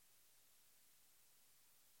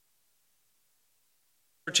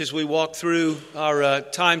As we walk through our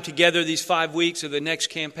time together these 5 weeks of the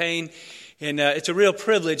next campaign, and it's a real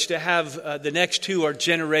privilege to have the next two are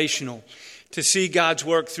generational, to see God's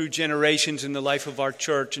work through generations in the life of our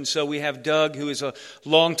church. And so we have Doug, who is a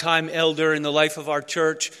longtime elder in the life of our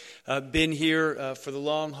church, been here for the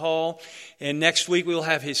long haul. And next week we'll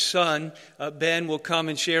have his son, Ben, will come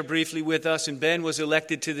and share briefly with us. And Ben was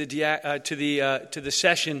elected to the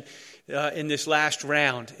session in this last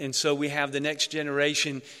round. And so we have the next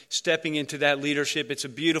generation stepping into that leadership. It's a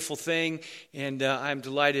beautiful thing, and I'm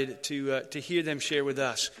delighted to hear them share with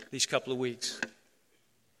us these couple of weeks.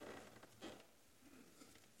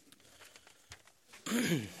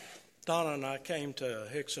 Donna and I came to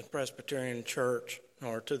Hickson Presbyterian Church,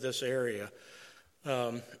 or to this area,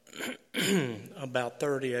 about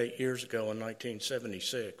 38 years ago in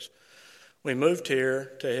 1976. We moved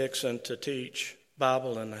here to Hickson to teach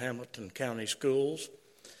Bible in the Hamilton County schools,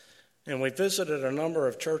 and we visited a number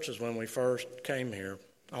of churches when we first came here,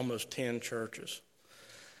 almost 10 churches.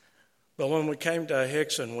 But when we came to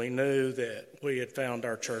Hickson, we knew that we had found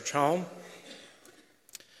our church home.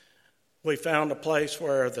 We found a place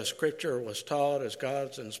where the Scripture was taught as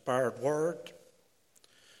God's inspired word,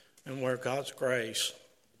 and where God's grace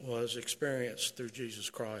was experienced through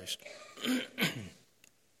Jesus Christ.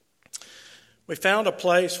 We found a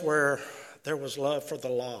place where there was love for the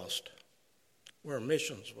lost, where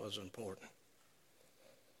missions was important.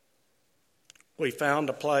 We found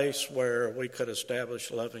a place where we could establish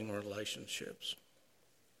loving relationships.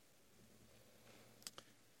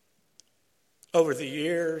 Over the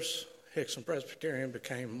years, Hickson Presbyterian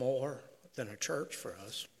became more than a church for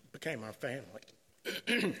us. It became our family.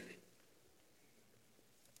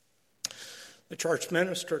 The church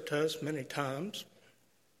ministered to us many times.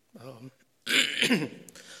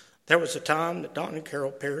 There was a time that Don and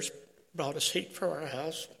Carol Pierce brought us heat for our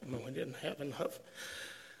house when we didn't have enough.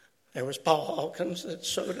 There was Paul Hawkins that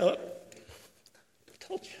showed up. I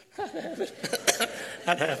told you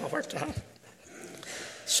I'd have a hard time.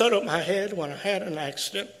 Sewed up my head when I had an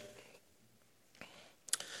accident.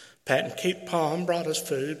 Pat and Keith Palm brought us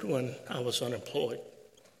food when I was unemployed.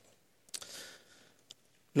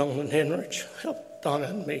 Nolan Henrich helped Donna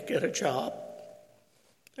and me get a job.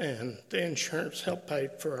 And the insurance helped pay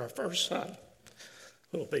for our first son,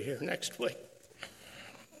 who will be here next week.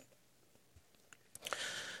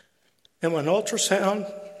 And when ultrasound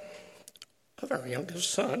of our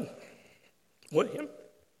youngest son, William,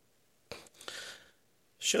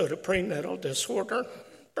 showed a prenatal disorder,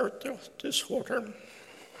 birth disorder,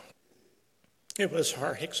 it was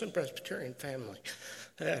our Hickson Presbyterian family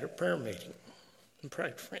that had a prayer meeting and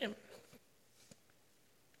prayed for him.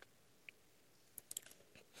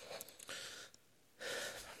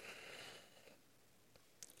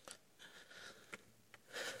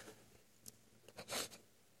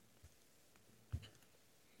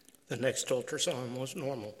 The next ultrasound was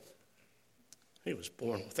normal. He was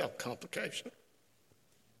born without complication.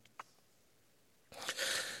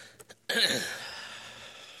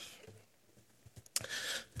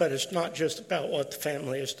 But it's not just about what the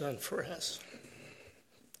family has done for us.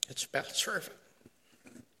 It's about serving.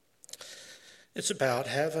 It's about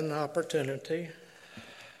having the opportunity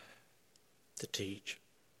to teach,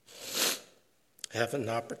 having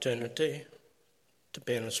the opportunity to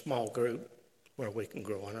be in a small group where we can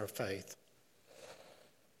grow in our faith.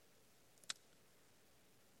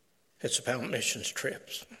 It's about missions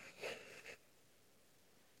trips.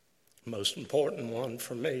 The most important one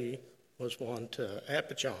for me was one to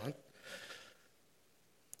Abidjan.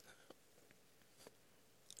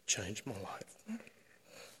 Changed my life.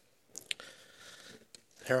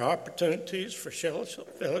 There are opportunities for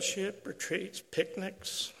fellowship, retreats,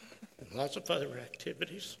 picnics, and lots of other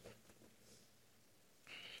activities.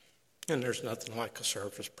 And there's nothing like a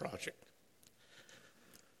service project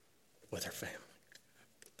with our family.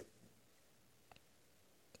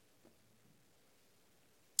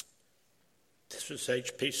 This was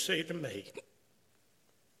HPC to me.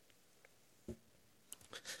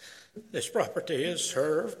 This property has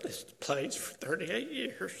served this place for 38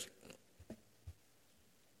 years.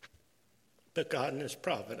 But God in His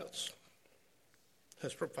providence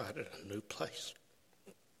has provided a new place.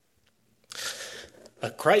 A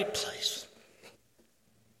great place.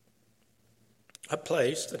 A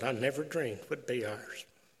place that I never dreamed would be ours.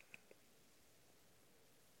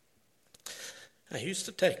 I used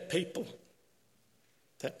to take people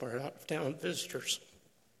that were out-of-town visitors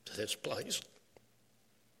to this place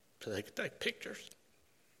so they could take pictures.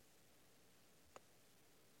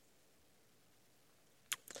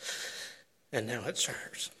 And now it's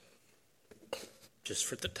ours, just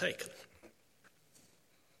for the taking.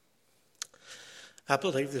 I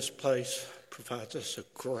believe this place provides us a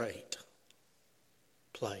great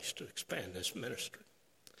place to expand this ministry.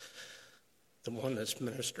 The one that's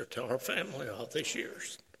ministered to our family all these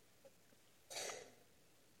years.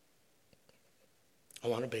 I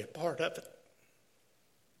want to be a part of it.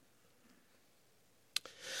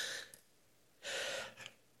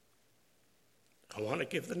 I want to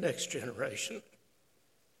give the next generation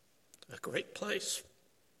a great place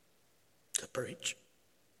to preach,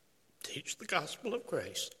 teach the gospel of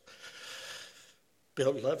grace,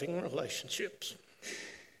 build loving relationships,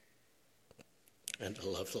 and to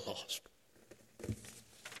love the lost.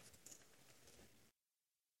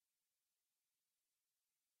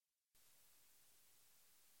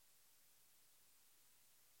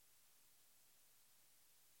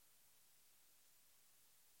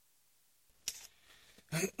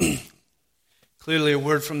 Clearly a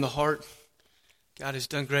word from the heart. God has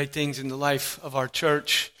done great things in the life of our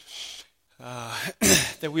church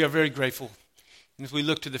that we are very grateful. And as we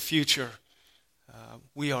look to the future,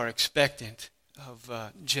 we are expectant of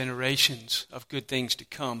generations of good things to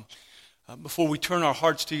come. Before we turn our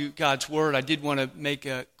hearts to God's Word, I did want to make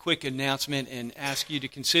a quick announcement and ask you to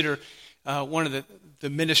consider one of the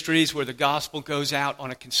ministries where the gospel goes out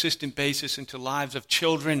on a consistent basis into lives of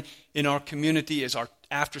children in our community is our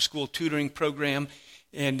after-school tutoring program.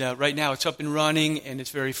 And right now it's up and running and it's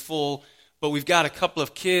very full. But we've got a couple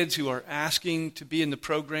of kids who are asking to be in the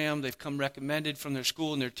program. They've come recommended from their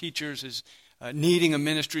school and their teachers as needing a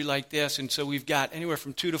ministry like this. And so we've got anywhere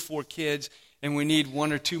from 2 to 4 kids, and we need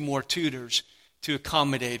 1 or 2 more tutors to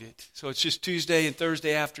accommodate it. So it's just Tuesday and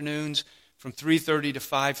Thursday afternoons from 3:30 to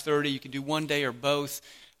 5:30. You can do one day or both,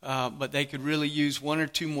 but they could really use 1 or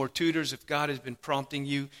 2 more tutors. If God has been prompting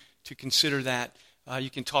you to consider that, you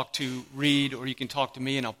can talk to Reed or you can talk to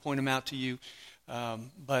me, and I'll point them out to you.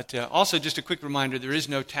 But also just a quick reminder, there is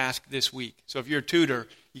no task this week. So if you're a tutor,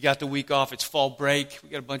 you got the week off. It's fall break. We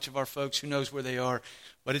got a bunch of our folks who knows where they are,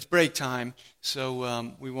 but it's break time,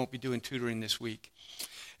 so we won't be doing tutoring this week.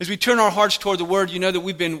 As we turn our hearts toward the Word, you know that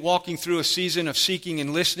we've been walking through a season of seeking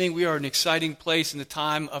and listening. We are an exciting place in the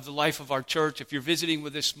time of the life of our church. If you're visiting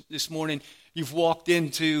with us this morning, you've walked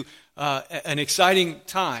into an exciting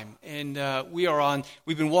time, and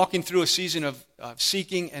we've been walking through a season of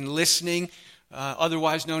seeking and listening,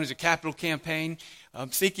 otherwise known as a capital campaign,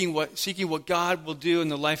 seeking what God will do in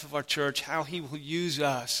the life of our church, how He will use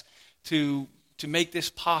us to make this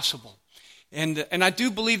possible. And I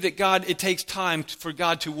do believe that it takes time for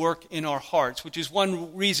God to work in our hearts, which is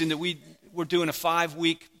one reason that we're doing a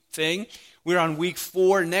 5-week thing. We're on week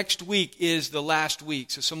 4. Next week is the last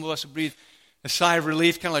week. So some of us will breathe a sigh of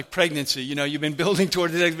relief, kind of like pregnancy. You know, you've been building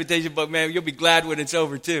toward this expectation, but man, you'll be glad when it's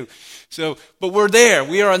over too. But we're there.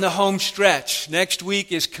 We are on the home stretch. Next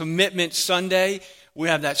week is Commitment Sunday. We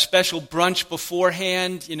have that special brunch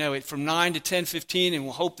beforehand, from 9 to 10:15, and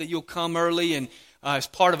we'll hope that you'll come early and as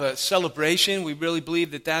part of a celebration. We really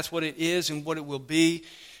believe that that's what it is and what it will be.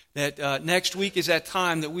 That next week is that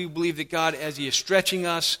time that we believe that God, as He is stretching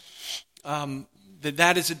us,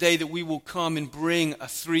 that is the day that we will come and bring a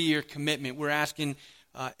 3-year commitment. We're asking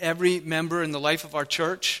every member in the life of our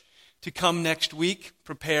church to come next week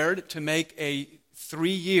prepared to make a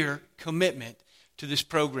 3-year commitment to this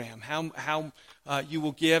program. How you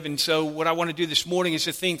will give. And so what I want to do this morning is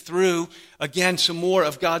to think through, again, some more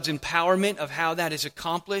of God's empowerment, of how that is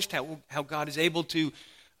accomplished, how God is able to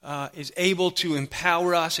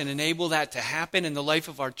empower us and enable that to happen in the life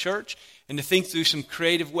of our church, and to think through some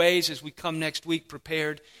creative ways as we come next week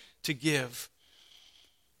prepared to give.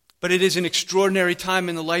 But it is an extraordinary time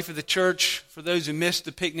in the life of the church. For those who missed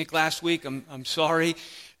the picnic last week, I'm sorry.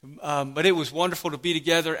 But it was wonderful to be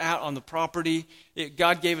together out on the property.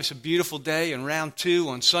 God gave us a beautiful day in round 2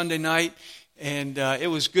 on Sunday night, and it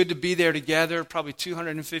was good to be there together, probably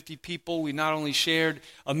 250 people. We not only shared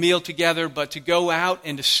a meal together, but to go out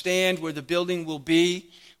and to stand where the building will be.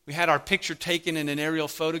 We had our picture taken in an aerial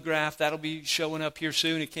photograph. That'll be showing up here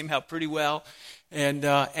soon. It came out pretty well. And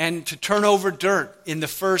to turn over dirt in the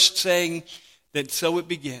first saying that so it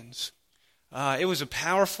begins. It was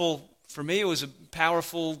For me, it was a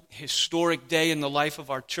powerful, historic day in the life of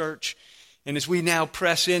our church. And as we now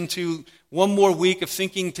press into one more week of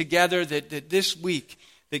thinking together that this week,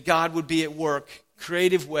 that God would be at work,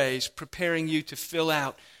 creative ways, preparing you to fill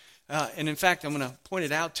out. And in fact, I'm going to point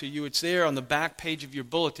it out to you. It's there on the back page of your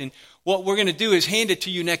bulletin. What we're going to do is hand it to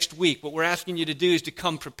you next week. What we're asking you to do is to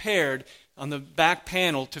come prepared on the back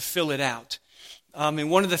panel to fill it out. And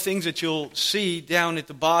one of the things that you'll see down at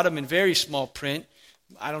the bottom in very small print,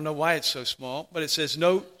 I don't know why it's so small, but it says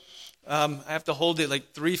note. I have to hold it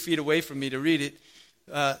like 3 feet away from me to read it.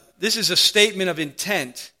 This is a statement of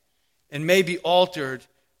intent and may be altered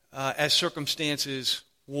as circumstances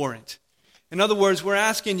warrant. In other words, we're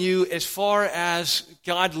asking you, as far as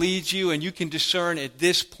God leads you and you can discern at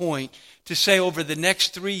this point, to say over the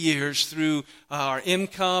next 3 years through our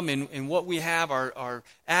income and what we have, our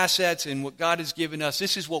assets and what God has given us,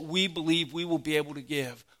 this is what we believe we will be able to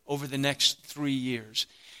give over the next 3 years.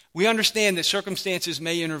 We understand that circumstances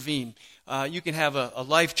may intervene. You can have a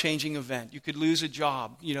life-changing event. You could lose a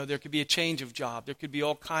job. There could be a change of job. There could be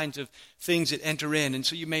all kinds of things that enter in, and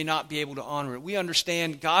so you may not be able to honor it. We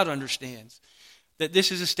understand, God understands, that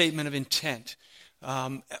this is a statement of intent.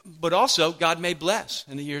 But also, God may bless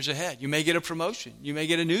in the years ahead. You may get a promotion. You may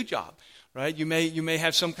get a new job, right? You may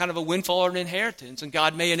have some kind of a windfall or an inheritance, and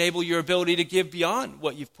God may enable your ability to give beyond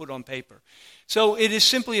what you've put on paper. So it is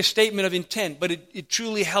simply a statement of intent, but it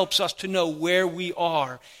truly helps us to know where we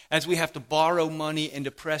are as we have to borrow money and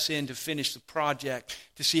to press in to finish the project,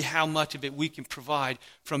 to see how much of it we can provide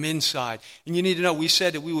from inside. And you need to know, we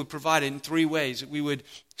said that we would provide it in 3 ways, that we would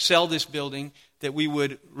sell this building, that we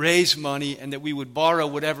would raise money, and that we would borrow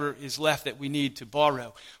whatever is left that we need to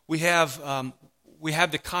borrow. We have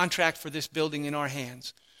the contract for this building in our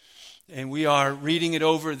hands, and we are reading it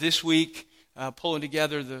over this week, pulling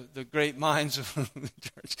together the great minds of the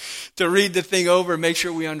church to read the thing over and make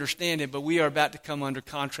sure we understand it. But we are about to come under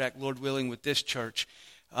contract, Lord willing, with this church.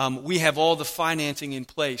 We have all the financing in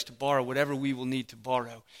place to borrow whatever we will need to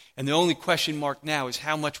borrow. And the only question mark now is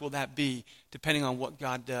how much will that be, depending on what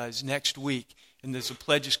God does next week. And as the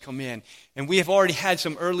pledges come in. And we have already had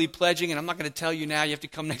some early pledging, and I'm not going to tell you now. You have to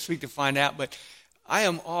come next week to find out. But I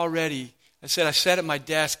am already, I sat at my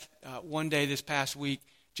desk one day this past week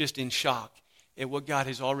just in shock at what God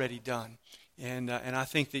has already done. And I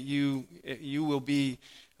think that you will be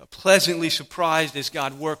pleasantly surprised as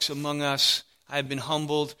God works among us. I have been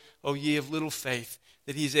humbled, O ye of little faith,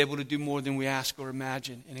 that He is able to do more than we ask or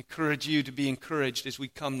imagine, and encourage you to be encouraged as we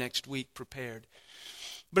come next week prepared.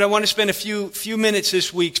 But I want to spend a few minutes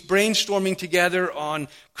this week brainstorming together on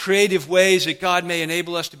creative ways that God may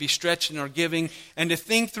enable us to be stretched in our giving, and to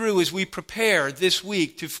think through as we prepare this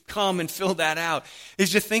week to come and fill that out,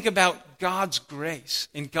 is to think about God's grace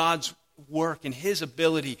and God's work and His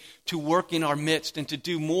ability to work in our midst and to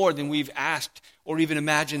do more than we've asked or even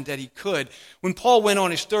imagined that He could. When Paul went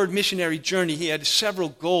on his 3rd missionary journey, he had several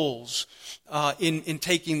goals in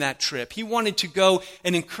taking that trip. He wanted to go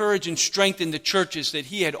and encourage and strengthen the churches that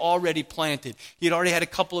he had already planted. He had already had a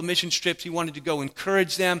couple of mission trips. He wanted to go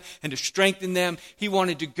encourage them and to strengthen them. He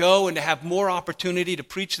wanted to go and to have more opportunity to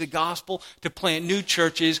preach the gospel, to plant new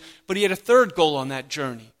churches. But he had a 3rd goal on that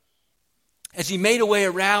journey. As he made a way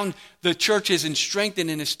around the churches and strengthen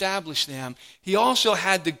and establish them, he also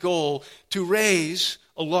had the goal to raise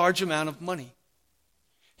a large amount of money.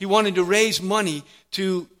 He wanted to raise money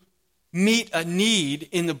to meet a need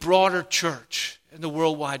in the broader church, in the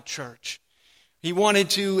worldwide church. He wanted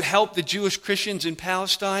to help the Jewish Christians in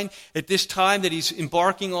Palestine at this time that he's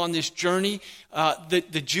embarking on this journey.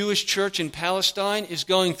 The Jewish church in Palestine is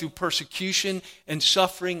going through persecution and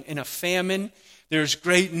suffering and a famine. There's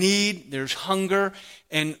great need, there's hunger,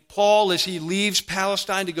 and Paul, as he leaves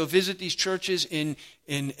Palestine to go visit these churches in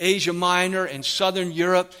Asia Minor and southern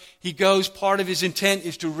Europe, he goes, part of his intent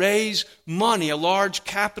is to raise money, a large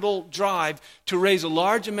capital drive, to raise a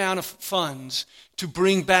large amount of funds to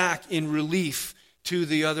bring back in relief to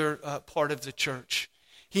the other part of the church.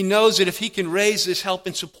 He knows that if he can raise this help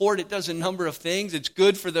and support, it does a number of things. It's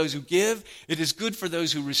good for those who give, it is good for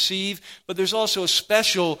those who receive, but there's also a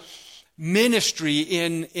special ministry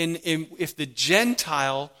in if the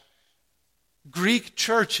Gentile Greek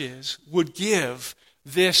churches would give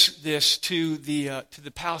this to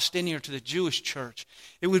the Palestinian or to the Jewish church,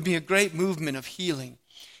 it would be a great movement of healing.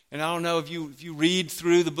 And I don't know if you read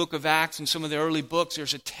through the book of Acts and some of the early books,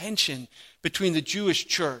 there's a tension between the Jewish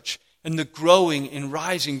church and the growing and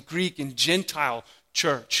rising Greek and Gentile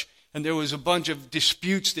church. And there was a bunch of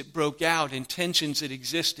disputes that broke out and tensions that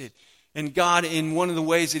existed. And God, in one of the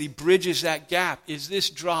ways that He bridges that gap, is this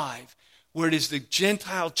drive where it is the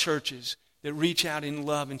Gentile churches that reach out in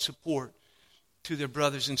love and support to their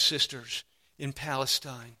brothers and sisters in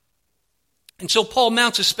Palestine. And so Paul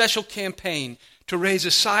mounts a special campaign to raise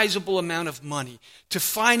a sizable amount of money to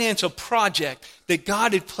finance a project that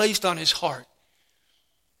God had placed on his heart.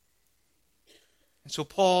 And so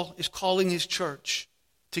Paul is calling his church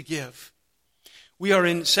to give. We are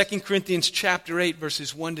in 2 Corinthians chapter 8,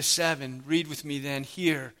 verses 1 to 7. Read with me then,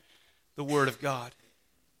 hear the word of God.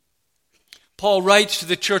 Paul writes to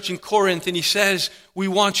the church in Corinth, and he says, we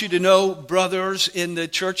want you to know, brothers in the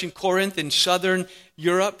church in Corinth in southern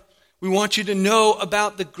Europe, we want you to know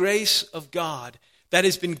about the grace of God that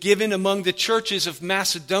has been given among the churches of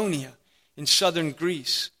Macedonia in southern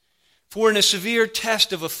Greece. For in a severe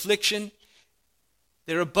test of affliction,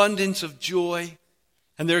 their abundance of joy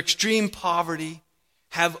and their extreme poverty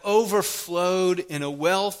have overflowed in a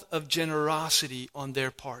wealth of generosity on their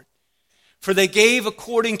part. For they gave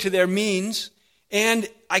according to their means, and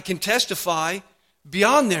I can testify,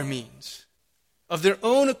 beyond their means, of their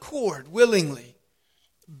own accord, willingly,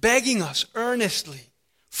 begging us earnestly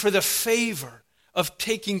for the favor of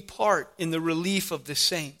taking part in the relief of the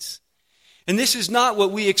saints. And this is not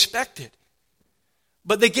what we expected.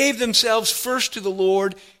 But they gave themselves first to the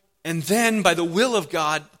Lord, and then by the will of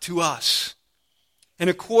God to us. And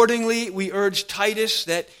accordingly, we urge Titus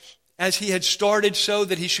that as he had started, so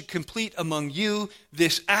that he should complete among you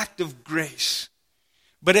this act of grace.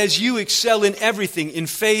 But as you excel in everything, in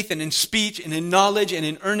faith and in speech and in knowledge and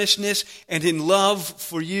in earnestness and in love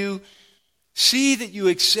for you, see that you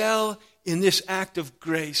excel in this act of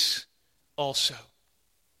grace also.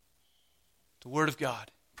 The Word of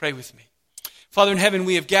God. Pray with me. Father in heaven,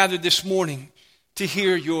 we have gathered this morning to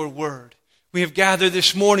hear your word. We have gathered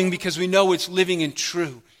this morning because we know it's living and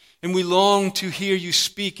true. And we long to hear you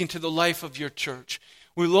speak into the life of your church.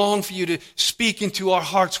 We long for you to speak into our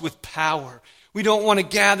hearts with power. We don't want to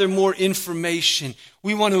gather more information.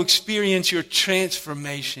 We want to experience your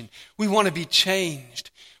transformation. We want to be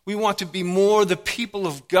changed. We want to be more the people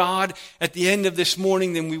of God at the end of this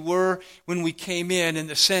morning than we were when we came in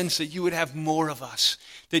the sense that you would have more of us,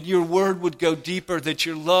 that your word would go deeper, that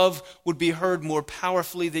your love would be heard more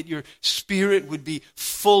powerfully, that your spirit would be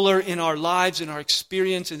fuller in our lives and our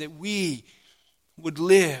experience, and that we would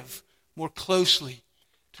live more closely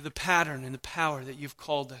to the pattern and the power that you've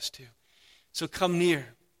called us to. So come near,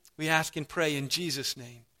 we ask and pray in Jesus'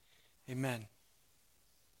 name. Amen.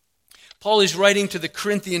 Paul is writing to the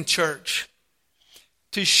Corinthian church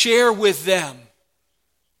to share with them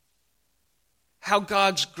how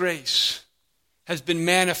God's grace has been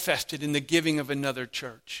manifested in the giving of another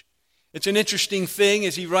church. It's an interesting thing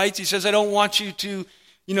as he writes. He says, I don't want you to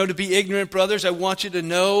be ignorant, brothers. I want you to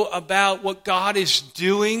know about what God is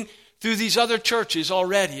doing through these other churches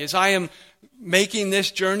already. As I am making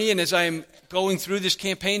this journey and as I am going through this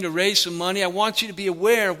campaign to raise some money, I want you to be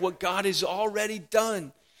aware of what God has already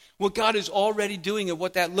done, what God is already doing, and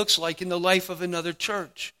what that looks like in the life of another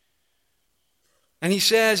church. And he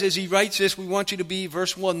says, as he writes this, we want you to be,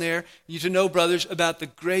 verse 1 there, you to know, brothers, about the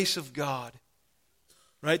grace of God.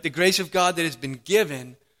 Right? The grace of God that has been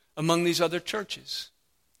given among these other churches.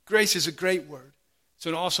 Grace is a great word. It's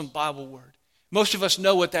an awesome Bible word. Most of us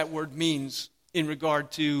know what that word means in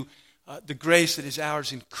regard to the grace that is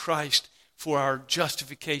ours in Christ for our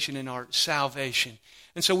justification and our salvation.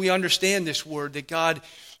 And so we understand this word, that God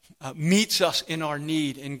meets us in our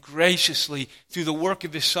need and graciously, through the work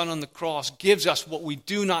of his Son on the cross, gives us what we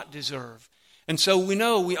do not deserve. And so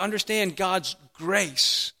we understand God's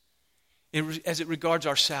grace as it regards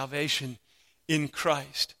our salvation in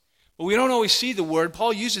Christ. But we don't always see the word.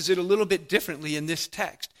 Paul uses it a little bit differently in this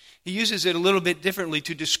text. He uses it a little bit differently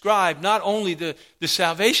to describe not only the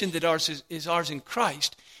salvation that is ours in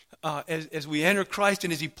Christ, as we enter Christ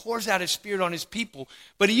and as he pours out his Spirit on his people,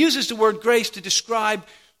 but he uses the word grace to describe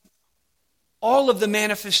all of the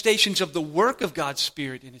manifestations of the work of God's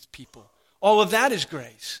Spirit in his people. All of that is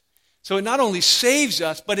grace. So it not only saves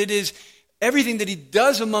us, but it is everything that he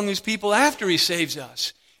does among his people after he saves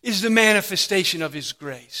us is the manifestation of his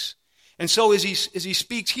grace. And so as he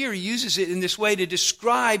speaks here, he uses it in this way to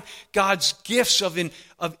describe God's gifts of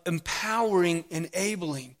empowering,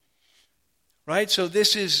 enabling. Right? So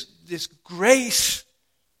this is this grace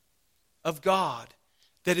of God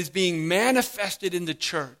that is being manifested in the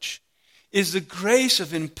church is the grace of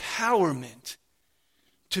empowerment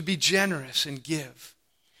to be generous and give.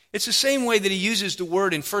 It's the same way that he uses the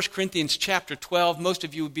word in 1 Corinthians chapter 12. Most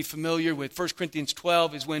of you would be familiar with 1 Corinthians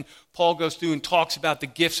 12 is when Paul goes through and talks about the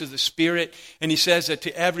gifts of the Spirit. And he says that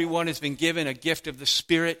to everyone has been given a gift of the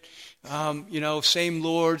Spirit. Same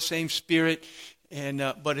Lord, same Spirit,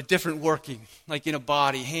 but a different working, like in a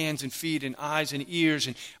body, hands and feet and eyes and ears.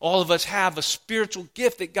 And all of us have a spiritual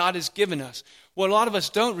gift that God has given us. What a lot of us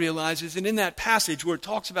don't realize is that in that passage where it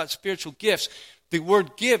talks about spiritual gifts, the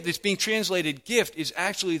word gift that's being translated gift is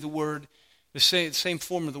actually the same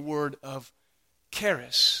form of the word of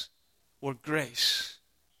charis or grace.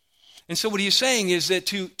 And so what he's saying is that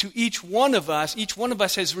to each one of us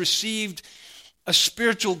has received a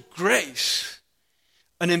spiritual grace,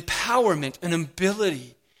 an empowerment, an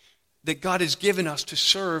ability that God has given us to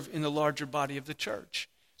serve in the larger body of the church.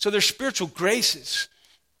 So there's spiritual graces,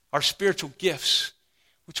 our spiritual gifts,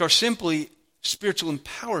 which are simply spiritual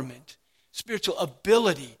empowerment, spiritual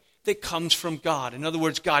ability that comes from God. In other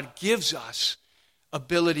words, God gives us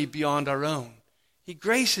ability beyond our own. He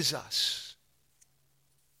graces us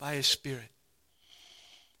by His Spirit.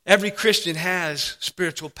 Every Christian has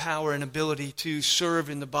spiritual power and ability to serve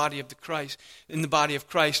in the body of Christ.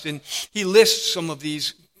 And he lists some of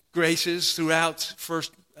these graces throughout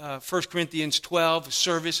 1 Corinthians 12,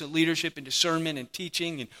 service and leadership and discernment and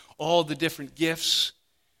teaching and all the different gifts.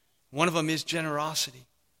 One of them is generosity.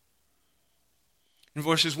 In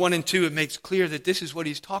verses 1 and 2, it makes clear that this is what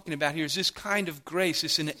he's talking about here, is this kind of grace,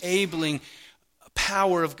 this enabling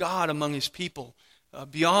power of God among His people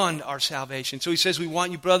beyond our salvation. So he says, we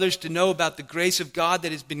want you, brothers, to know about the grace of God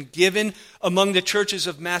that has been given among the churches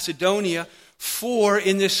of Macedonia, for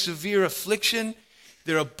in this severe affliction,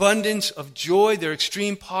 their abundance of joy, their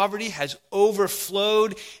extreme poverty has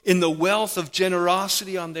overflowed in the wealth of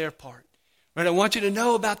generosity on their part. Right? I want you to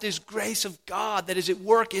know about this grace of God that is at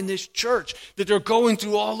work in this church, that they're going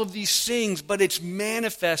through all of these things, but it's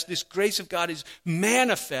manifest. This grace of God is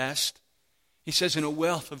manifest, he says, in a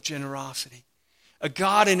wealth of generosity. A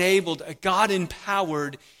God-enabled, a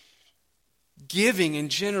God-empowered giving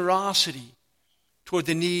and generosity toward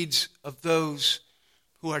the needs of those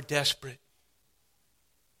who are desperate.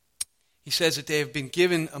 He says that they have been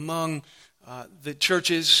given among the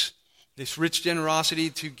churches this rich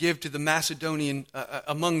generosity to give to the Macedonian,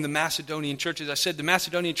 among the Macedonian churches. I said the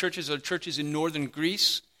Macedonian churches are churches in northern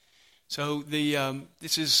Greece. So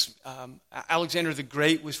Alexander the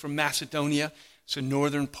Great was from Macedonia. It's a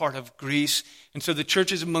northern part of Greece. And so the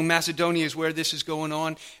churches among Macedonia is where this is going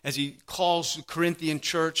on, as he calls the Corinthian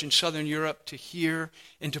church in southern Europe to hear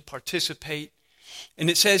and to participate. And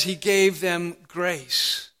it says he gave them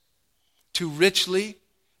grace to richly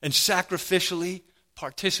and sacrificially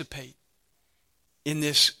participate in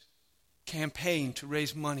this campaign to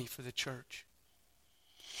raise money for the church.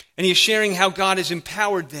 And he is sharing how God has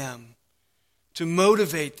empowered them to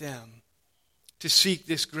motivate them to seek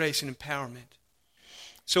this grace and empowerment.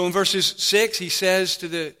 So in verses 6, he says to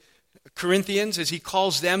the Corinthians, as he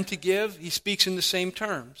calls them to give, he speaks in the same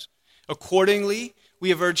terms. Accordingly, we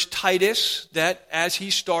have urged Titus that as he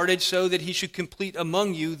started, so that he should complete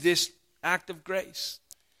among you this act of grace.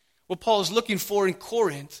 What Paul is looking for in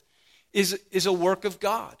Corinth is a work of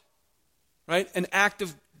God, right? An act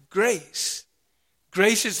of grace.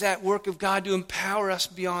 Grace is that work of God to empower us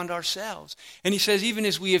beyond ourselves. And he says, even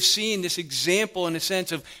as we have seen this example in a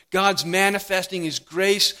sense of God's manifesting His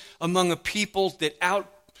grace among a people that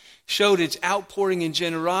showed its outpouring in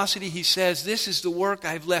generosity, he says, this is the work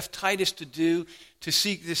I've left Titus to do, to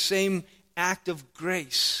seek the same act of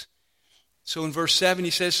grace. So in verse 7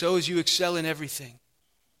 he says, so as you excel in everything,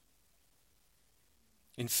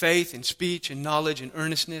 in faith, in speech, in knowledge, in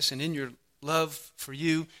earnestness, and in your love for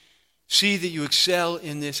you, see that you excel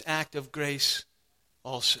in this act of grace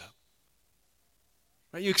also.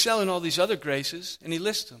 Right? You excel in all these other graces, and he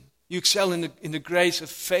lists them. You excel in the grace of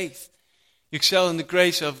faith. You excel in the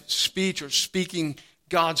grace of speech or speaking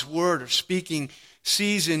God's word or speaking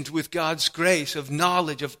seasoned with God's grace, of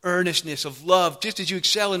knowledge, of earnestness, of love, just as you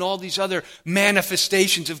excel in all these other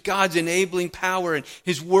manifestations of God's enabling power and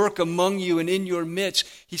His work among you and in your midst.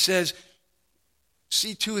 He says,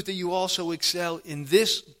 see to it that you also excel in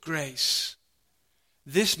this grace,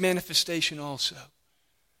 this manifestation also,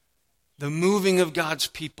 the moving of God's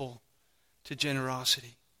people to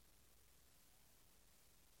generosity.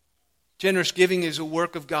 Generous giving is a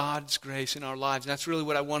work of God's grace in our lives. And that's really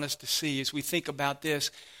what I want us to see as we think about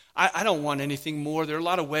this. I don't want anything more. There are a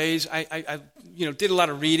lot of ways. I did a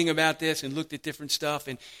lot of reading about this and looked at different stuff.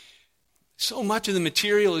 And so much of the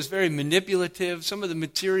material is very manipulative. Some of the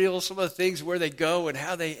material, some of the things, where they go and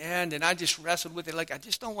how they end. And I just wrestled with it like, I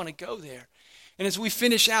just don't want to go there. And as we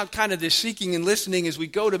finish out kind of this seeking and listening, as we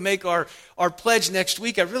go to make our pledge next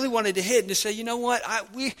week, I really wanted to hit and to say, you know what?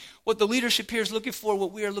 What the leadership here is looking for,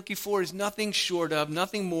 what we are looking for is nothing short of,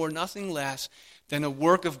 nothing more, nothing less than a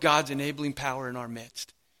work of God's enabling power in our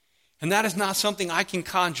midst. And that is not something I can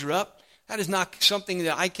conjure up. That is not something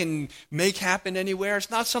that I can make happen anywhere. It's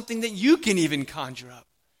not something that you can even conjure up.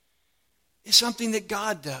 It's something that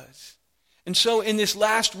God does. And so in this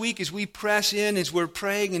last week, as we press in, as we're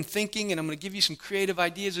praying and thinking, and I'm going to give you some creative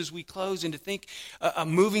ideas as we close, and to think,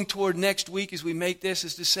 moving toward next week as we make this,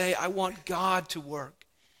 is to say, I want God to work.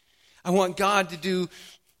 I want God to do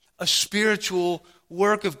a spiritual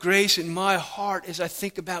work of grace in my heart as I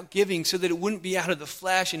think about giving, so that it wouldn't be out of the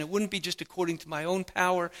flesh, and it wouldn't be just according to my own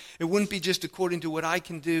power. It wouldn't be just according to what I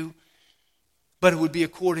can do, but it would be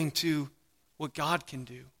according to what God can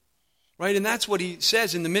do. Right? And that's what he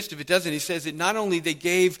says in the midst of it, doesn't he? He says that not only they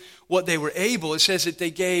gave what they were able, it says that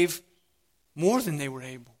they gave more than they were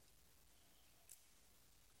able.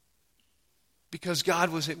 because God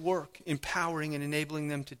was at work, empowering and enabling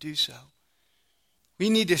them to do so. We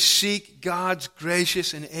need to seek God's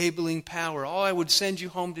gracious, enabling power. All I would send you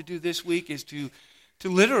home to do this week is to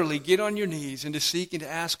literally get on your knees and to seek and to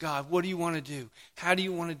ask God, what do you want to do? How do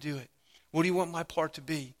you want to do it? What do you want my part to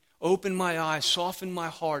be? Open my eyes, soften my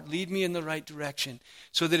heart, lead me in the right direction,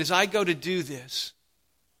 so that as I go to do this,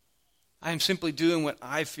 I am simply doing what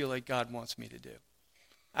I feel like God wants me to do.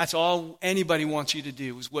 That's all anybody wants you to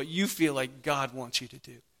do, is what you feel like God wants you to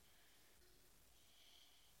do.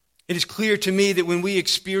 It is clear to me that when we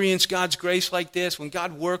experience God's grace like this, when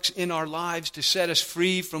God works in our lives to set us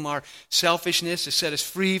free from our selfishness, to set us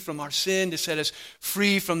free from our sin, to set us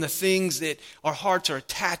free from the things that our hearts are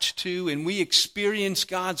attached to, and we experience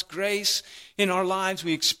God's grace in our lives,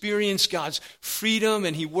 we experience God's freedom,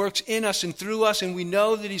 and He works in us and through us, and we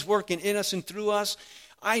know that He's working in us and through us,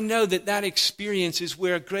 I know that that experience is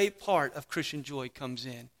where a great part of Christian joy comes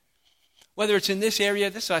in. Whether it's in this area,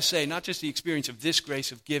 this I say, not just the experience of this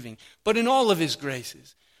grace of giving, but in all of His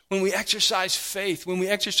graces. When we exercise faith, when we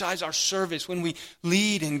exercise our service, when we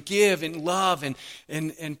lead and give and love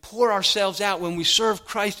and pour ourselves out, when we serve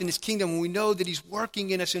Christ in His kingdom, when we know that He's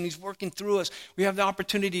working in us and He's working through us, we have the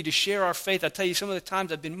opportunity to share our faith. I tell you, some of the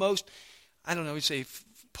times I've been most, we'd say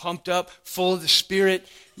pumped up, full of the Spirit,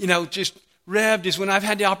 just revved is when I've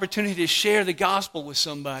had the opportunity to share the gospel with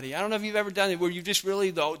somebody. I don't know if you've ever done it where you just really,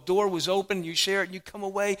 the door was open, you share it, and you come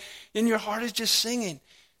away, and your heart is just singing.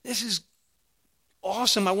 This is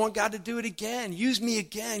awesome. I want God to do it again. Use me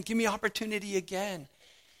again. Give me opportunity again.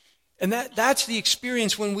 And that's the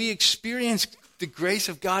experience. When we experience the grace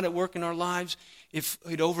of God at work in our lives,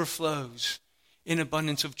 it overflows in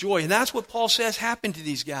abundance of joy. And that's what Paul says happened to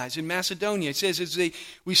these guys in Macedonia. It says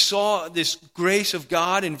we saw this grace of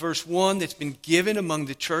God in verse 1 that's been given among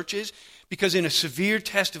the churches, because in a severe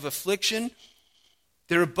test of affliction,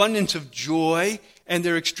 their abundance of joy and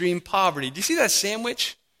their extreme poverty. Do you see that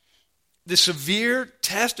sandwich? The severe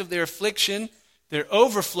test of their affliction, their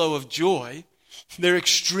overflow of joy, their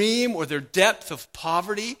extreme or their depth of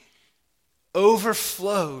poverty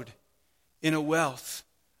overflowed in a wealth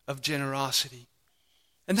of generosity.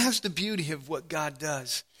 And that's the beauty of what God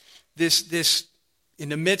does. This in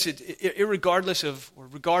the midst, irregardless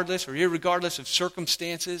of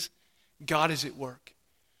circumstances, God is at work.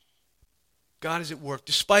 God is at work.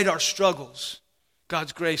 Despite our struggles,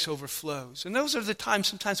 God's grace overflows. And those are the times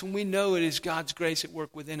sometimes when we know it is God's grace at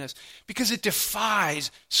work within us, because it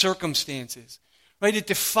defies circumstances, right? It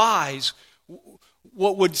defies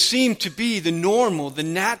what would seem to be the normal, the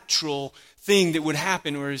natural thing that would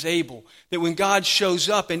happen or is able. That when God shows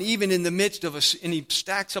up, and even in the midst of and He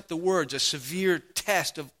stacks up the words, a severe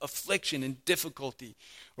test of affliction and difficulty,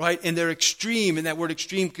 right? And they're extreme, and that word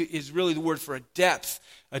extreme is really the word for a depth,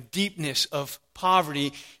 a deepness of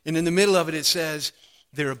poverty. And in the middle of it, it says,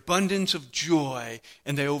 their abundance of joy,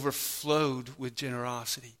 and they overflowed with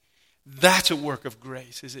generosity. That's a work of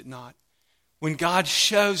grace, is it not? When God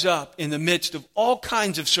shows up in the midst of all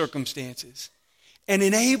kinds of circumstances and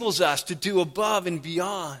enables us to do above and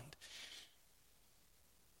beyond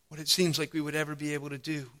what it seems like we would ever be able to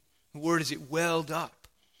do. The word is, it welled up.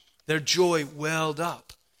 Their joy welled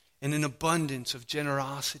up in an abundance of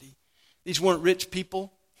generosity. These weren't rich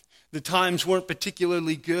people. The times weren't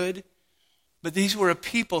particularly good. But these were a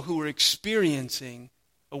people who were experiencing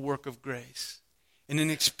a work of grace. And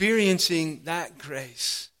in experiencing that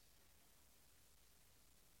grace,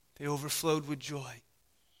 they overflowed with joy.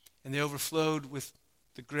 And they overflowed with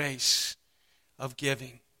the grace of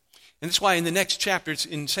giving. And that's why in the next chapter, it's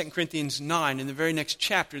in 2 Corinthians 9, in the very next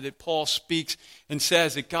chapter, that Paul speaks and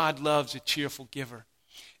says that God loves a cheerful giver.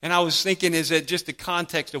 And I was thinking, is that just the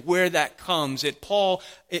context of where that comes, that Paul,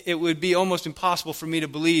 it would be almost impossible for me to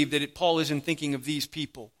believe that Paul isn't thinking of these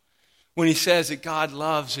people. When he says that God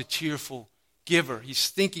loves a cheerful giver, he's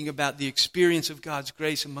thinking about the experience of God's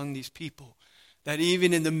grace among these people. That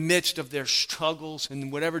even in the midst of their struggles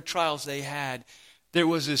and whatever trials they had, there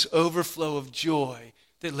was this overflow of joy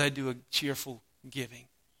that led to a cheerful giving.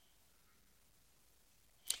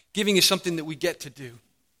 Giving is something that we get to do.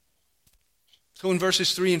 So in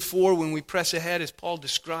verses 3 and 4, when we press ahead, as Paul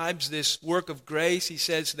describes this work of grace, he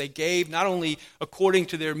says they gave not only according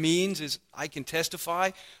to their means, as I can testify,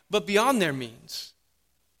 but beyond their means,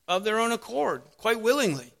 of their own accord, quite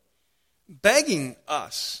willingly, begging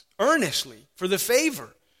us earnestly for the favor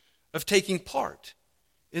of taking part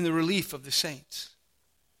in the relief of the saints.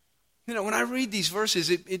 You know, when I read these verses,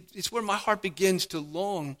 it's where my heart begins to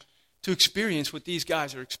long to experience what these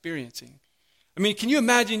guys are experiencing. I I mean, can you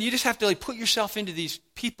imagine? You just have to put yourself into these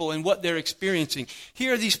people and what they're experiencing.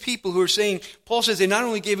 Here are these people who are saying, Paul says they not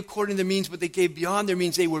only gave according to their means, but they gave beyond their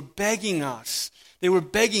means. They were begging us. They were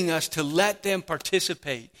begging us to let them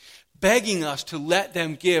participate, begging us to let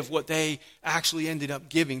them give what they actually ended up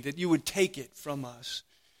giving, that you would take it from us.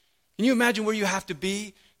 Can you imagine where you have to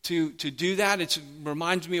be to do that? It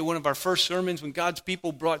reminds me of one of our first sermons when God's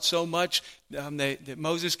people brought so much that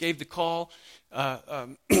Moses gave the call.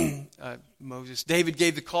 David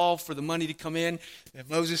gave the call for the money to come in.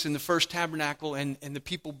 Moses in the first tabernacle, and the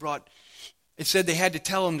people brought. It said they had to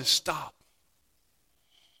tell him to stop.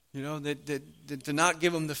 That to not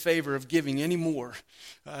give them the favor of giving any more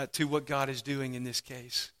to what God is doing in this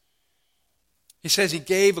case. He says he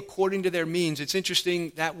gave according to their means. It's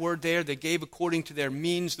interesting, that word there, they gave according to their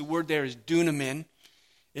means. The word there is dunamin.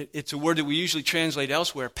 It's a word that we usually translate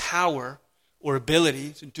elsewhere, power or ability.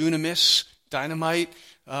 It's dunamis, dynamite.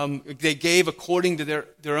 They gave according to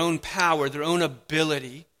their own power, their own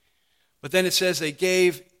ability. But then it says they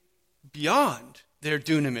gave beyond their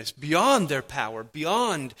dunamis, beyond their power,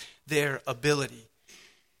 beyond their ability.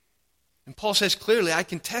 And Paul says clearly, I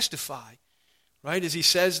can testify. Right? As he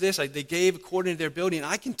says this, they gave according to their ability, and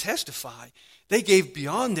I can testify, they gave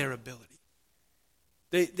beyond their ability.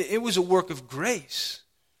 It was a work of grace.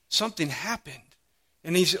 Something happened.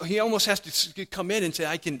 And he almost has to come in and say,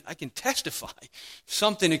 I can testify.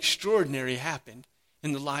 Something extraordinary happened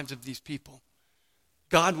in the lives of these people.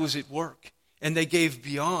 God was at work, and they gave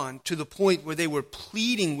beyond to the point where they were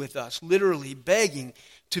pleading with us, literally begging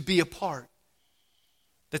to be a part,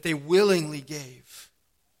 that they willingly gave.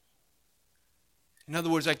 In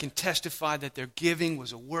other words, I can testify that their giving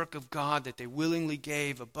was a work of God, that they willingly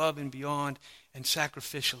gave above and beyond and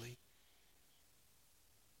sacrificially.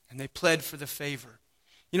 And they pled for the favor.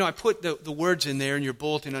 I put the words in there in your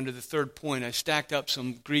bulletin under the third point. I stacked up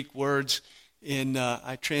some Greek words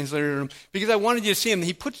I translated them because I wanted you to see them.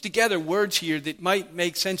 He puts together words here that might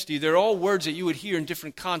make sense to you. They're all words that you would hear in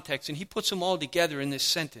different contexts, and he puts them all together in this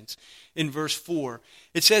sentence in verse 4.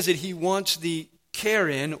 It says that he wants the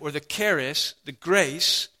charis, or the charis, the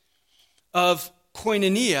grace of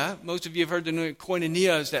koinonia. Most of you have heard the name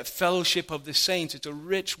koinonia is that fellowship of the saints. It's a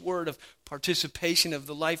rich word of participation of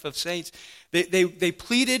the life of saints. They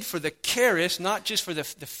pleaded for the charis, not just for the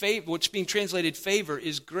favor. What's being translated favor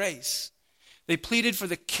is grace. They pleaded for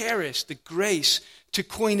the charis, the grace, to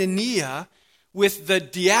koinonia with the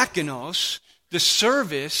diakonos, the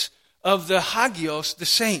service of the hagios, the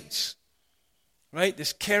saints. Right?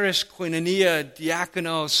 This charis, koinonia,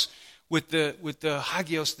 diakonos with the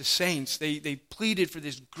hagios, the saints. They pleaded for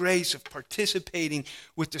this grace of participating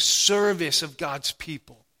with the service of God's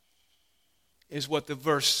people, is what the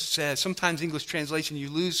verse says. Sometimes English translation, you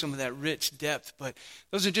lose some of that rich depth, but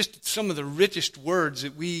those are just some of the richest words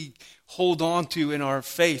that we hold on to in our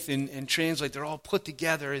faith and translate. They're all put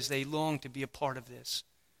together as they long to be a part of this.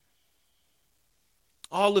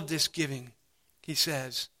 All of this giving, he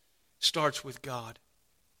says, starts with God.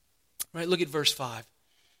 Right? Look at verse 5.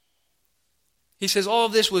 He says, all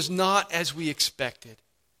of this was not as we expected.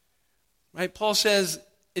 Right? Paul says,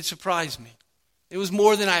 it surprised me. It was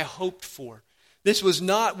more than I hoped for. This was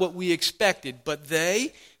not what we expected, but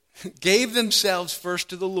they gave themselves first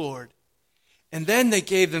to the Lord, and then they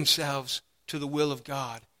gave themselves to the will of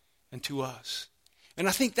God and to us. And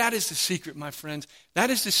I think that is the secret, my friends. That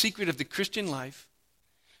is the secret of the Christian life.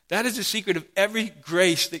 That is the secret of every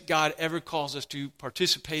grace that God ever calls us to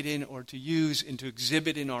participate in or to use and to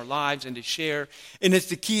exhibit in our lives and to share. And it's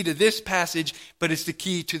the key to this passage, but it's the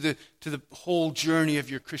key to the whole journey of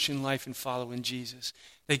your Christian life and following Jesus.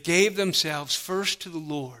 They gave themselves first to the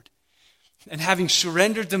Lord. And having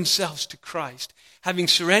surrendered themselves to Christ, having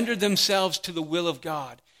surrendered themselves to the will of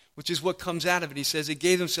God, which is what comes out of it. He says they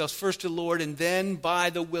gave themselves first to the Lord, and then by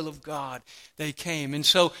the will of God they came. And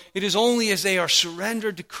so it is only as they are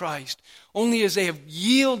surrendered to Christ, only as they have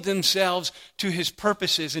yielded themselves to His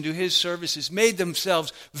purposes and to His services, made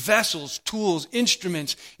themselves vessels, tools,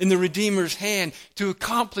 instruments in the Redeemer's hand to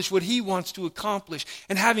accomplish what He wants to accomplish.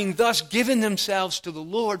 And having thus given themselves to the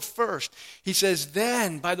Lord first, He says,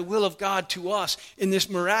 then by the will of God to us in this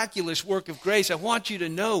miraculous work of grace, I want you to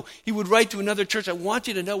know, He would write to another church, I want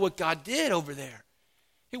you to know what God did over there.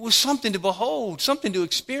 It was something to behold, something to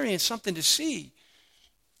experience, something to see.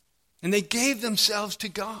 And they gave themselves to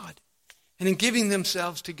God. And in giving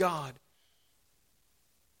themselves to God,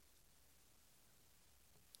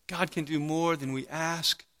 God can do more than we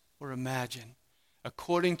ask or imagine,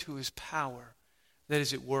 according to His power that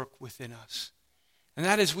is at work within us. And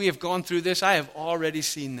that as we have gone through this, I have already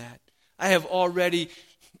seen that. I have already,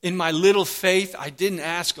 in my little faith, I didn't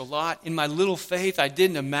ask a lot. In my little faith, I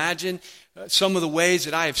didn't imagine some of the ways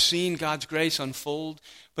that I have seen God's grace unfold.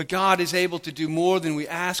 But God is able to do more than we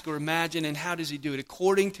ask or imagine. And how does he do it?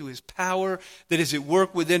 According to his power that is at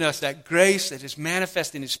work within us, that grace that is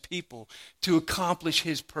manifest in his people to accomplish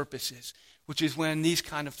his purposes, which is when these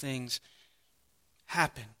kind of things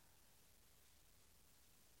happen.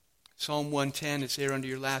 Psalm 110, it's there under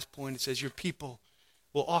your last point. It says, your people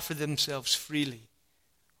will offer themselves freely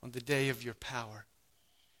on the day of your power.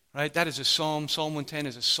 Right? That is a psalm. Psalm 110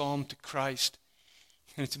 is a psalm to Christ.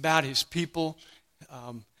 And it's about his people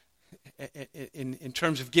in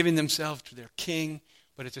terms of giving themselves to their king.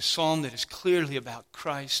 But it's a psalm that is clearly about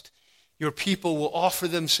Christ. Your people will offer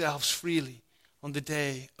themselves freely on the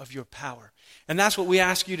day of your power. And that's what we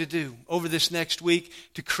ask you to do over this next week,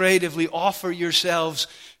 to creatively offer yourselves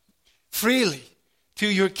freely to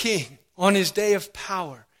your king on his day of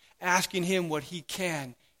power, asking him what he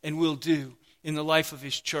can and will do in the life of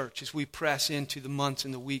his church as we press into the months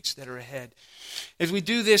and the weeks that are ahead. As we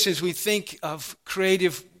do this, as we think of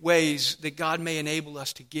creative ways that God may enable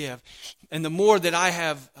us to give, and the more that I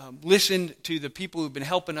have listened to the people who've been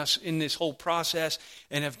helping us in this whole process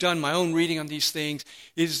and have done my own reading on these things,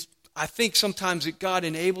 is I think sometimes that God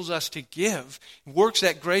enables us to give, works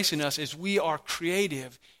that grace in us as we are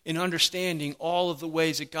creative in understanding all of the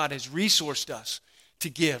ways that God has resourced us to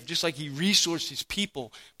give, just like he resourced his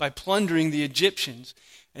people by plundering the Egyptians.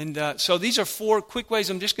 And so these are 4 quick ways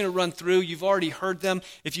I'm just going to run through. You've already heard them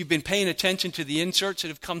if you've been paying attention to the inserts that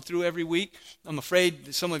have come through every week. I'm afraid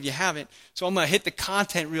that some of you haven't. So I'm going to hit the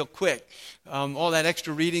content real quick. All that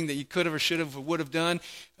extra reading that you could have or should have or would have done.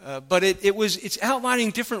 But it's outlining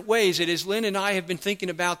different ways that as Lynn and I have been thinking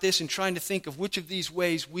about this and trying to think of which of these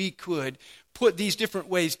ways we could put these different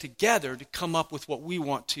ways together to come up with what we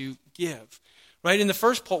want to give. Right? And the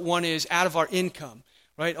first one is out of our income.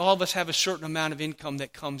 Right? All of us have a certain amount of income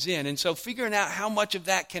that comes in. And so figuring out how much of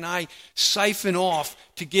that can I siphon off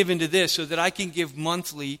to give into this so that I can give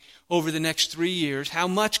monthly over the next 3 years. How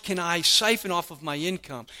much can I siphon off of my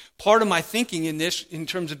income? Part of my thinking in this, in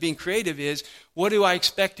terms of being creative, is what do I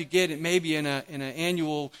expect to get maybe in an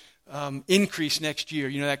annual increase next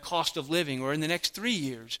year, that cost of living, or in the next 3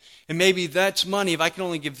 years. And maybe that's money. If I can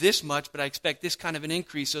only give this much, but I expect this kind of an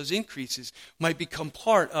increase, those increases might become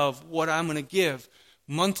part of what I'm going to give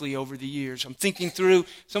monthly over the years. I'm thinking through,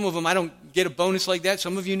 some of them I don't get a bonus like that.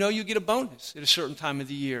 Some of you know you get a bonus at a certain time of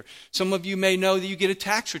the year. Some of you may know that you get a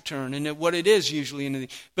tax return and what it is usually.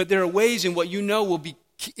 But there are ways in what you know will be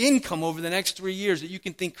income over the next 3 years that you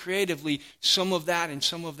can think creatively, some of that,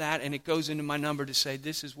 and it goes into my number to say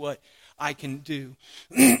this is what I can do.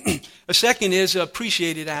 A second is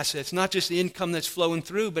appreciated assets, not just the income that's flowing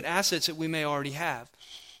through, but assets that we may already have.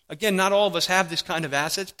 Again, not all of us have this kind of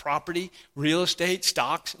assets, property, real estate,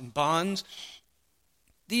 stocks, and bonds.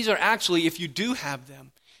 These are actually, if you do have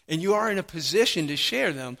them, and you are in a position to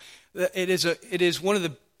share them, it is one of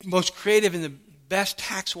the most creative and the best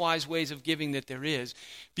tax-wise ways of giving that there is.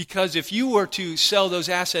 Because if you were to sell those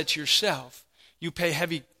assets yourself, you pay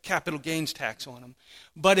heavy capital gains tax on them.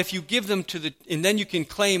 But if you give them and then you can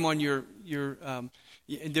claim on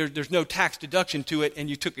there's no tax deduction to it, and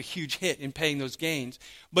you took a huge hit in paying those gains.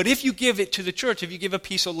 But if you give it to the church, if you give a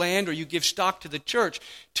piece of land or you give stock to the church,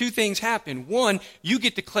 2 things happen. 1, you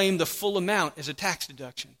get to claim the full amount as a tax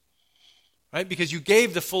deduction. Right? Because you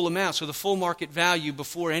gave the full amount, so the full market value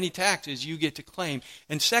before any taxes you get to claim.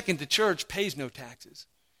 And second, the church pays no taxes.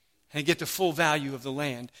 And get the full value of the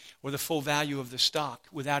land or the full value of the stock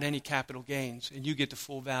without any capital gains, and you get the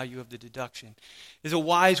full value of the deduction. It's a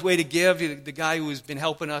wise way to give. The guy who has been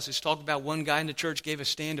helping us has talked about one guy in the church gave a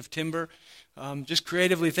stand of timber, just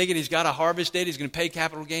creatively thinking he's got to harvest it. He's going to pay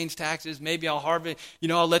capital gains taxes. Maybe I'll harvest,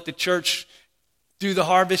 I'll let the church do the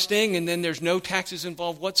harvesting, and then there's no taxes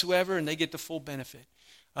involved whatsoever, and they get the full benefit.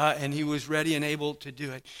 And he was ready and able to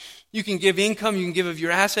do it. You can give income, you can give of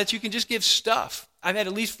your assets, you can just give stuff. I've had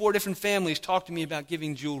at least 4 different families talk to me about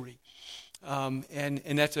giving jewelry.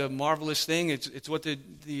 And that's a marvelous thing. It's what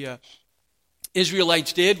the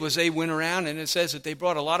Israelites did was they went around, and it says that they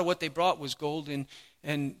brought, a lot of what they brought was gold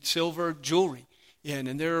and silver jewelry.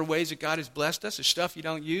 And there are ways that God has blessed us. There's stuff you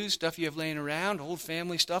don't use, stuff you have laying around, old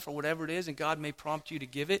family stuff or whatever it is, and God may prompt you to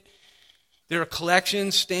give it. There are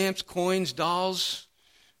collections, stamps, coins, dolls,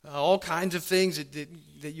 all kinds of things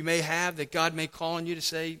that you may have that God may call on you to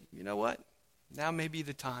say, you know what, now may be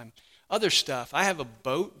the time. Other stuff. I have a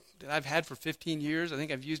boat that I've had for 15 years. I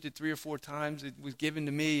think I've used it 3 or 4 times. It was given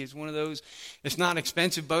to me. It's one of those, it's not an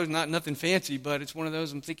expensive boat, not nothing fancy, but it's one of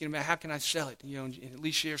those I'm thinking about how can I sell it, and at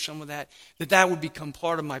least share some of that would become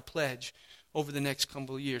part of my pledge over the next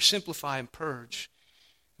couple of years. Simplify and purge.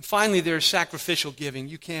 And finally, there's sacrificial giving.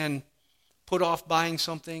 You can put off buying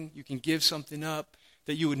something. You can give something up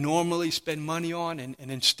that you would normally spend money on, and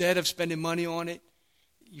instead of spending money on it,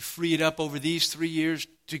 you free it up over these 3 years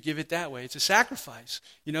to give it that way. It's a sacrifice.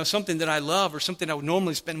 Something that I love or something I would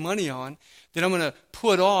normally spend money on that I'm going to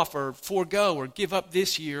put off or forego or give up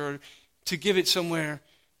this year or to give it somewhere.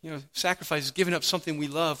 Sacrifice is giving up something we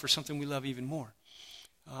love for something we love even more.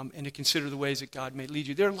 And to consider the ways that God may lead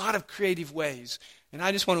you. There are a lot of creative ways. And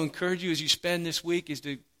I just want to encourage you as you spend this week is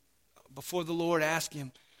to, before the Lord, ask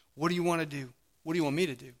Him, what do you want to do? What do you want me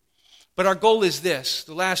to do? But our goal is this,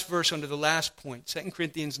 the last verse under the last point, 2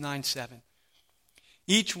 Corinthians 9:7.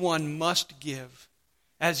 Each one must give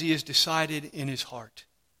as he has decided in his heart.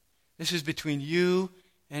 This is between you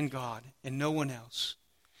and God and no one else.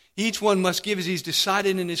 Each one must give as he's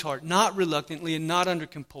decided in his heart, not reluctantly and not under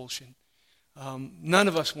compulsion. None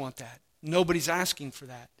of us want that. Nobody's asking for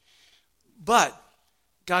that. But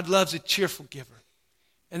God loves a cheerful giver.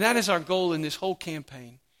 And that is our goal in this whole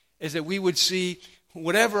campaign, is that we would see,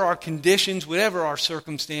 whatever our conditions, whatever our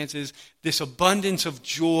circumstances, this abundance of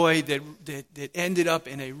joy that ended up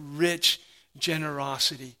in a rich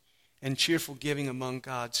generosity and cheerful giving among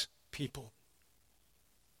God's people.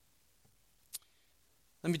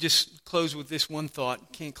 Let me just close with this one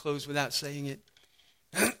thought. Can't close without saying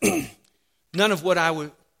it. None of what I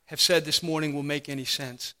would have said this morning will make any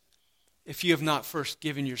sense if you have not first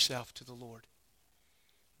given yourself to the Lord.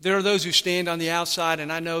 There are those who stand on the outside,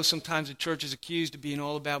 and I know sometimes the church is accused of being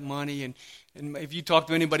all about money. And if you talk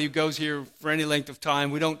to anybody who goes here for any length of time,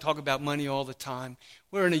 we don't talk about money all the time.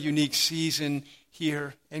 We're in a unique season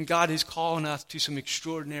here, and God is calling us to some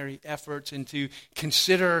extraordinary efforts and to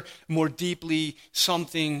consider more deeply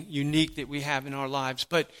something unique that we have in our lives.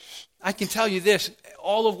 But I can tell you this,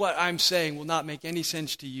 all of what I'm saying will not make any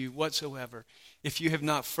sense to you whatsoever if you have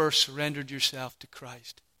not first surrendered yourself to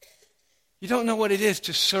Christ. You don't know what it is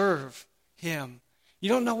to serve Him. You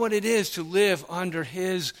don't know what it is to live under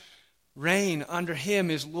His reign, under Him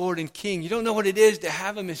as Lord and King. You don't know what it is to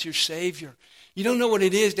have Him as your Savior. You don't know what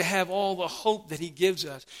it is to have all the hope that He gives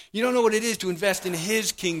us. You don't know what it is to invest in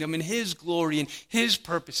His kingdom and His glory and His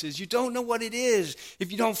purposes. You don't know what it is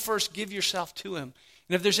if you don't first give yourself to Him.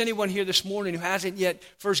 And if there's anyone here this morning who hasn't yet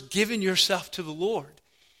first given yourself to the Lord,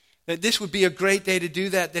 that this would be a great day to do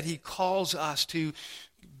that He calls us to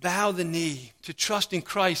bow the knee, to trust in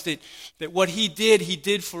Christ, that what He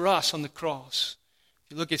did for us on the cross.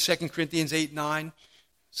 If you look at 2 Corinthians 8:9,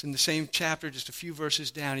 it's in the same chapter, just a few verses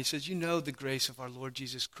down. He says, you know the grace of our Lord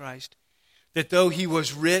Jesus Christ, that though He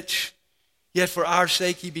was rich, yet for our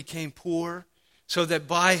sake He became poor, so that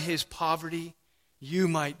by His poverty you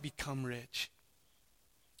might become rich.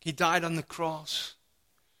 He died on the cross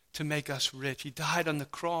to make us rich. He died on the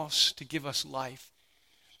cross to give us life.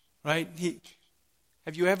 Right?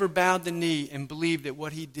 Have you ever bowed the knee and believed that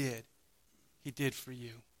what He did for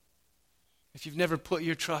you? If you've never put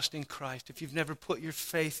your trust in Christ, if you've never put your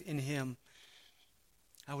faith in Him,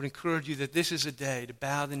 I would encourage you that this is a day to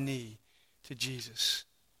bow the knee to Jesus.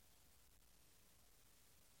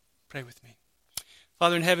 Pray with me.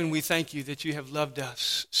 Father in heaven, we thank You that You have loved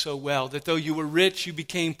us so well, that though You were rich, You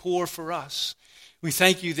became poor for us. We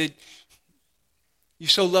thank You that You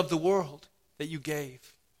so loved the world that You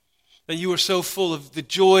gave. That You were so full of the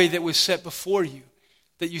joy that was set before You,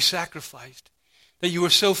 that You sacrificed. That You were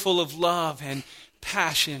so full of love and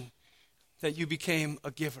passion that You became a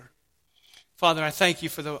giver. Father, I thank You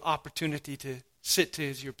for the opportunity to sit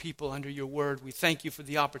as Your people under Your word. We thank You for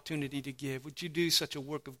the opportunity to give. Would You do such a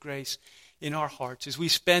work of grace in our hearts as we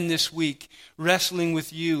spend this week wrestling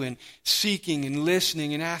with You and seeking and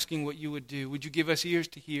listening and asking what You would do? Would You give us ears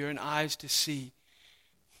to hear and eyes to see?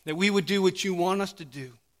 That we would do what You want us to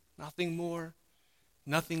do. Nothing more,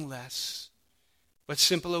 nothing less, but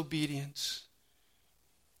simple obedience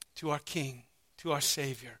to our King, to our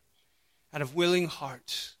Savior, out of willing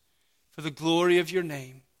hearts for the glory of Your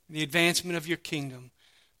name, the advancement of Your kingdom,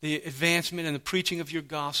 the advancement and the preaching of Your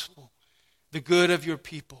gospel, the good of Your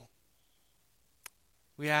people.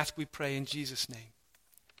 We ask, we pray in Jesus' name.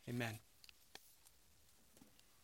 Amen.